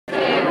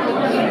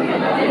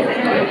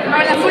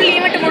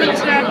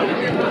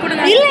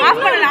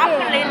Of பண்ணல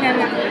இல்ல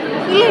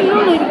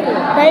இன்னொன்று இருக்கு.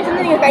 தயவு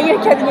செஞ்சு நீங்கள் கை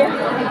வைக்காதீங்க.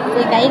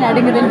 கை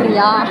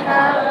நடுங்குதுன்றியா?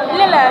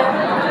 இல்லை இல்லை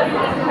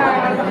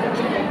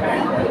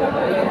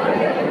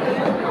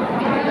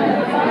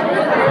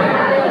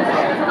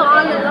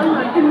காலெல்லாம்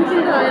நடுங்குது.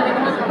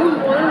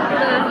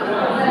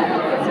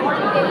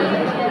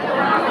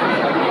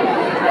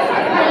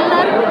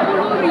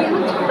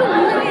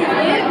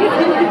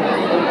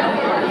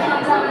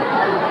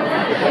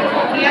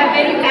 We are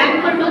very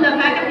thankful to the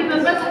faculty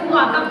members who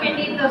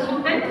accompanied the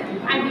students,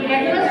 and we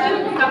request you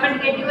to come and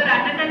get your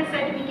attendance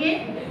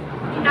certificate.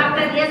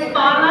 Dr. S.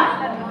 Paula,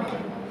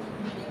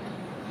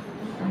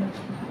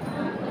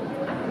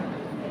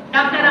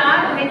 Dr.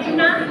 R.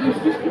 Regina,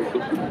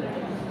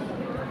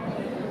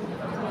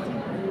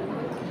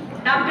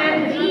 Dr.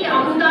 G.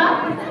 Amuda,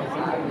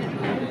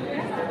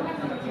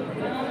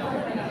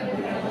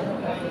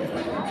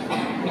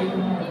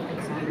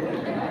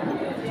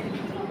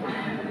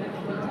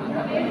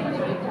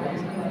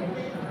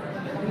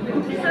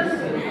 Mrs.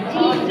 G.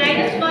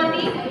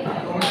 Jeyaseeli,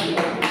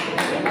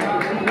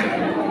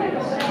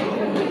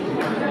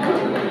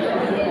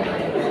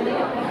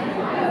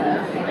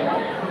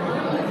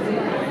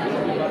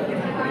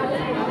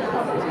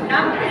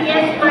 Dr.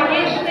 S.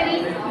 Maheshwari,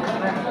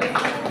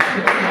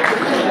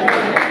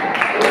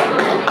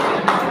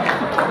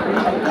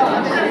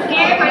 Mrs. K.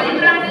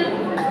 Rani,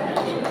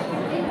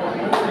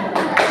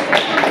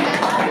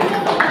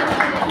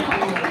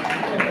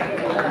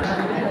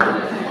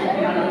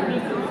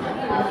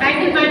 thank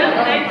you, madam.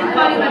 Thank you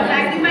for your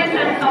sacrifice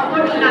and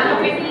support in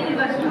accompanying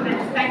your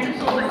students. Thank you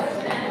so much.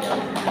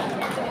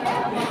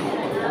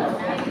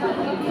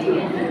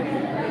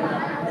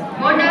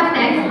 Vote of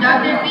thanks,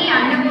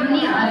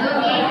 Dr.P.ANNAPOORANI,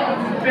 Associate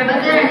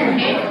Professor and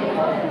Head,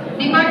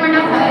 Department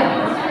of Health.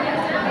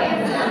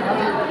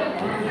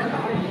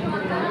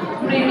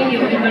 Good evening,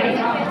 everybody.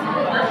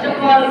 First of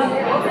all,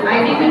 I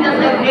think it is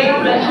a great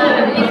pleasure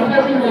to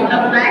discuss vote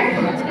of thanks.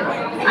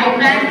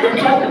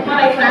 First of all,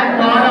 I thank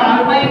God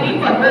Almighty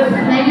for this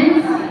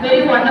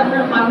very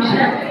wonderful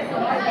function.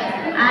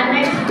 And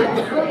next,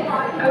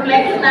 I would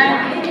like to thank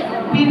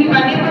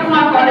P.V.Panniyen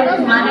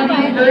College's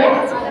Managing Board,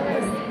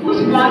 who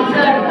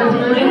sponsored this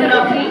rolling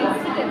trophy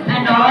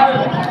and all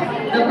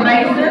the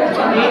prizes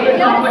for various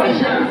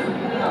competitions.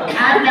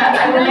 And I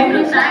would like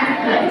to thank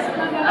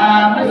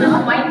Mrs.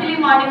 Maithili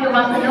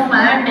Vasika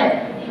Vanga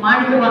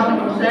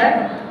sir,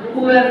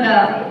 who have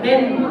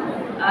been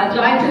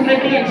Joint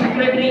Secretary and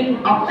Secretary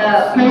of the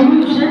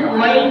Constitution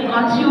while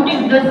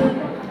constituting this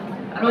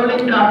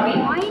rolling trophy.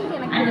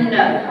 And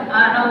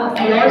now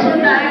I also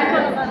thank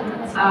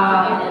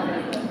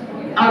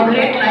our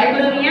great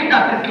librarian,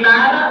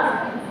 Dr.P.CLARA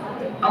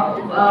of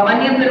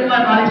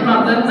College for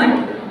Women,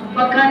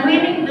 for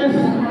convening this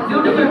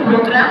beautiful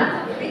program.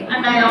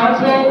 And I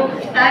also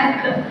thank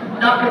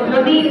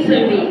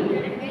Dr.P.ANNAPOORANI,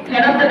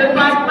 Head of the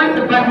Department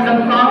of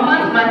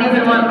Commerce, College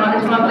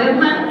for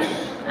Women,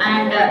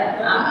 and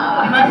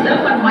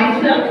herself and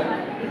myself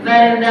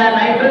were in the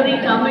library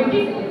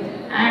committee.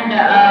 And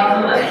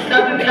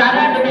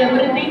Dr.P.CLARA did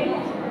everything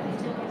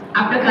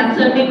after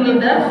consulting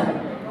with us,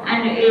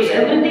 and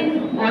everything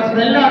was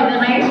well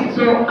organized.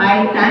 So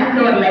I thank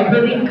our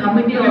library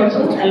committee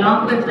also, along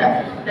with the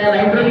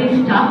library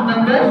staff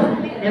members,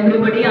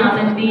 everybody,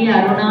 Anandi,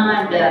 Aruna,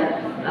 and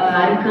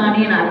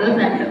Arikani and others,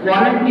 and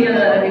volunteer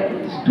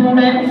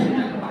students,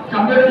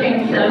 computer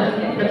science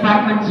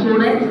department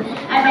students,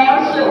 and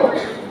also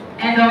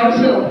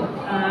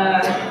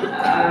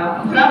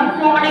from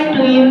morning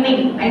to evening,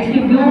 I see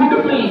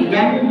beautiful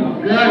young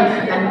girls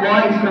and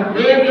boys from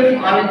various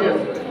colleges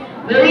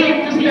very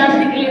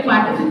enthusiastically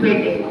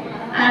participating.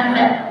 And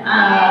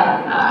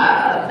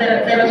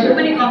there were so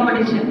many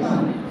competitions.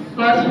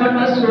 First one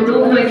was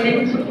Sudoku, I think,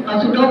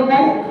 Sudoku.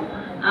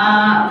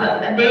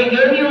 They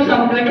gave you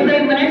some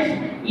 25 minutes.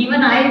 Even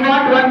I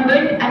got one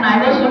bit, and I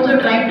was also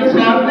trying to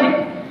solve it.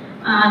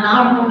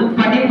 நான்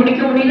பண்ணி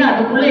முடிக்க முடியல,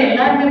 அதுக்குள்ள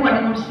எல்லாருமே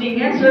பண்ணி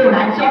முடிச்சிட்டீங்க. So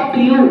hats off to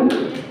you.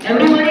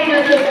 Everybody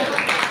is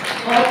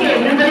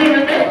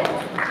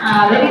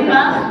very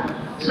fast.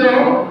 So,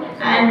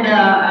 and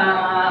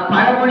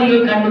பழமொழியை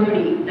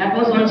கண்டுபிடி, that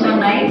was also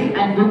nice.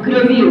 And book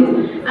review.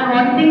 And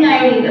one thing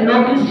I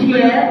noticed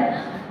here,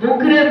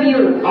 book review,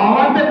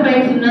 all the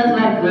prize winners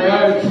were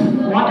girls.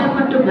 What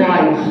happened to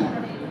boys?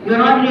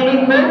 You're not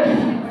reading books?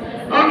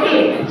 Okay,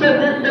 so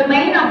the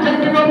main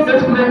objective of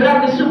this program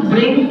is to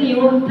bring the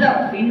youth of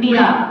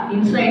India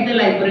inside the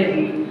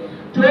library.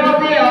 Throw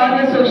away all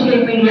your social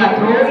media,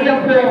 throw your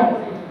phone,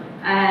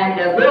 and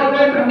go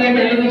away from your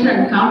television.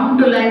 Come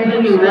to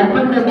library,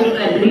 open the book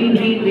and read.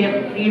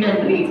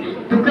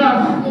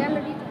 Because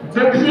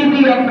books will be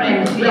your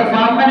friends, your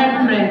permanent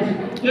friends.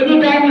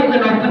 Anytime you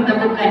can open the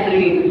book and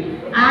read,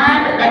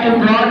 and that will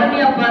broaden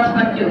your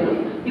perspective.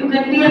 You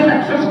can be a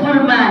successful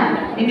man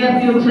in your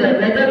future,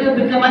 whether you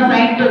become a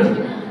scientist,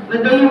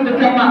 whether you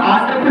become an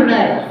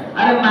entrepreneur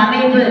or a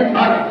manager,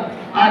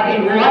 or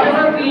in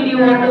whatever field you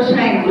want to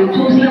shine. You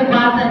choose your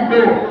path and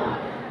go.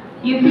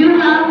 If you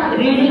have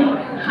reading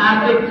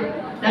habit,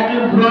 that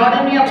will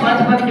broaden your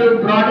perspective,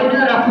 broaden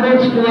your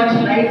approach towards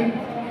life.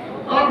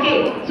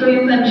 Okay, so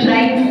you can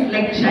shine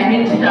like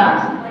shining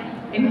stars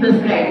in the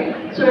sky.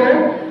 So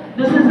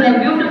this is a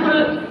beautiful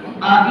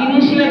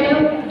initiative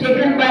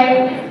taken by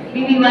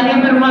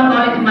Vvvc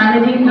College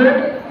Managing Board,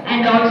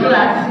 and also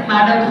as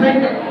Madam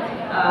said,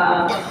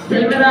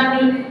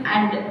 Selvarani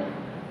and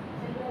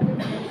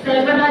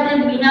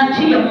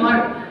Selvarajan-MEENATCHI Ammal,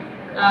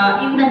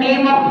 in the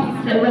name of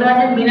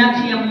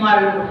Selvarajan-MEENATCHI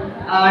Ammal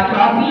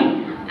trophy,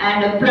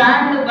 and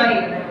planned by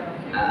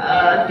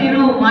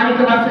Thiru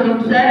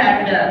Manikavasalam sir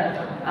and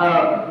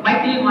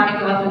Maithili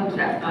Manikavasalam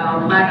sir,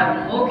 madam.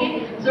 Okay,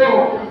 so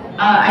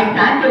I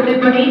thank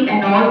everybody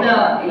and all the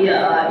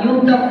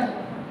youth of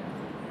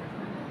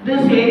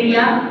this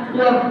area who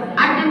have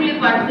actively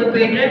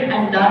participated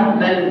and done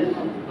well.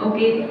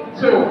 Okay,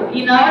 so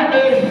in our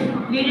days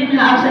we didn't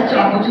have such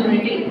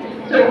opportunity.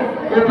 So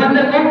open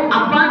the book,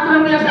 apart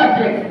from your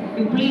subject,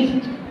 you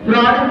please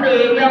broaden the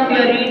area of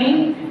your reading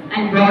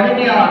and broaden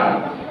your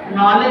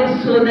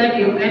knowledge so that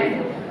you can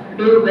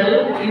do well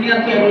in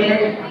your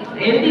career.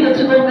 எழுதி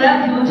வச்சுக்கோங்க,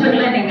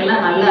 ஃபியூச்சர்ல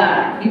நீங்கெல்லாம் நல்லா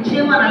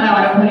நிச்சயமா நல்லா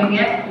வர போறீங்க.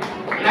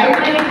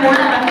 Library போல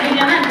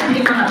வந்தீங்கன்னா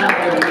நிச்சயமா நல்லா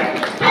போறீங்க.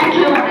 Thank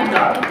you and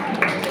all.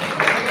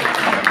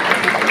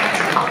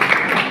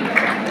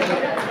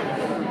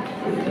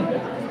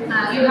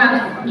 You have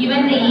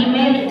given the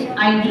email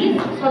IDs,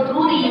 so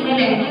through the email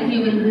IDs you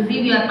will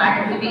receive your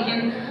participation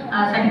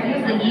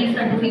certificates, the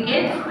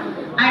e-certificates,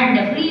 and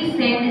please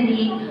send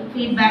the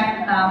feedback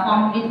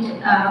form which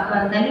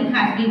the link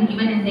has been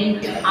given in the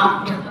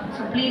after.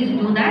 So please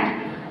do that.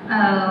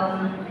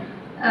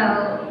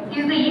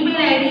 Is the email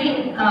ID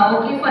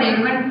okay for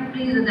everyone?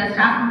 Please, the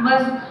staff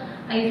members,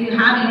 if you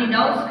have any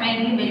doubts,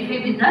 kindly verify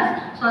with us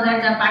so that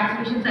the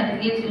participation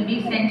certificates will be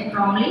sent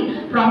promptly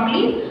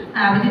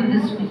within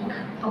this week.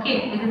 Okay,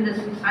 within this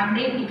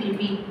Sunday it will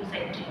be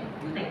sent.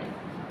 Thank you.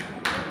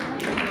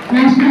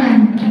 National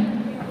anthem.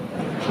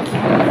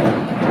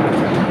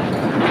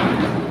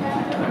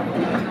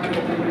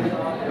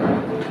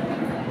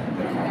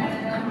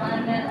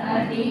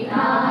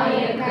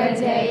 अधिनायक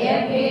जय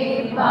हे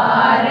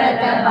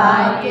भारत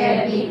भाग्य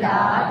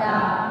विधाता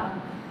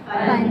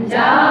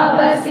पंजाब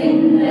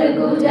सिंध